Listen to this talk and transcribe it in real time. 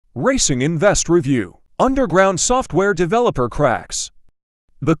Racing Invest Review. Underground software developer cracks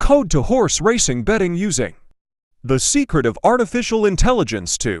the code to horse racing betting using the secret of artificial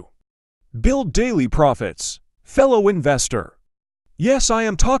intelligence to build daily profits. Fellow investor. Yes, I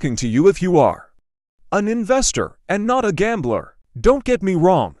am talking to you if you are an investor and not a gambler. Don't get me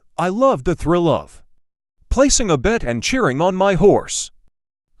wrong, I love the thrill of placing a bet and cheering on my horse,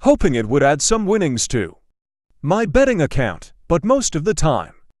 hoping it would add some winnings to my betting account, but most of the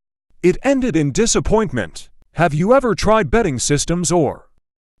time, it ended in disappointment. Have you ever tried betting systems or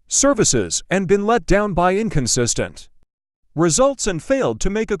services and been let down by inconsistent results and failed to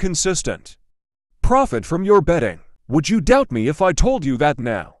make a consistent profit from your betting? Would you doubt me if I told you that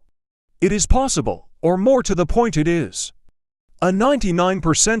now it is possible, or more to the point it is a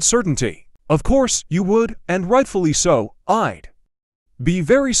 99% certainty? Of course you would, and rightfully so. I'd be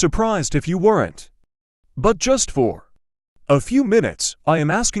very surprised if you weren't. But just for a few minutes, I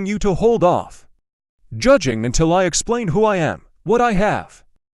am asking you to hold off judging until I explain who I am, what I have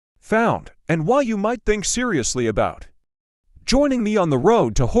found, and why you might think seriously about joining me on the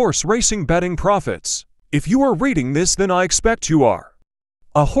road to horse racing betting profits. If you are reading this, then I expect you are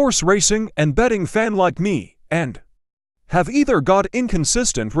a horse racing and betting fan like me, and have either got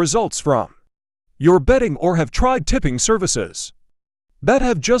inconsistent results from your betting or have tried tipping services that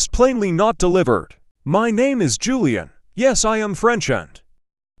have just plainly not delivered. My name is Julian. Yes, I am French, and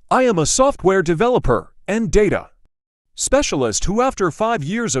I am a software developer and data specialist who, after 5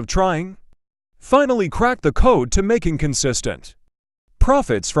 years of trying, finally cracked the code to making consistent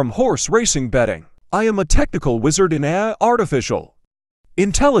profits from horse racing betting. I am a technical wizard in AI, artificial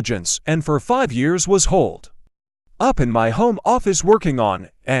intelligence, and for 5 years was holed up in my home office working on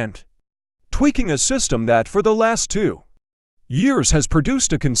and tweaking a system that for the last 2 years has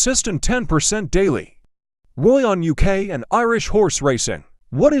produced a consistent 10% daily ROI on UK and Irish horse racing.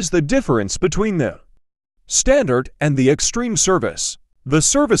 What is the difference between the standard and the extreme service? The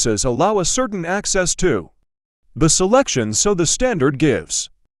services allow a certain access to the selection, so the standard gives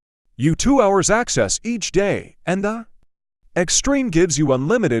you 2 hours access each day, and the extreme gives you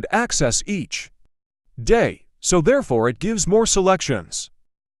unlimited access each day, so therefore it gives more selections,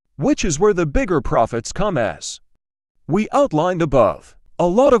 which is where the bigger profits come. As we outlined above, a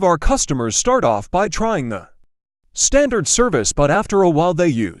lot of our customers start off by trying the standard service, but after a while they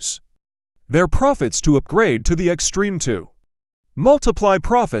use their profits to upgrade to the extreme to multiply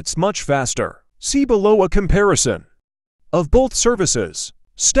profits much faster. See below a comparison of both services.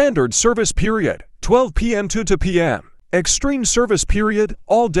 Standard service period, 12 p.m. to 2 p.m. Extreme service period,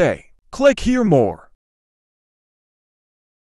 all day. Click here more.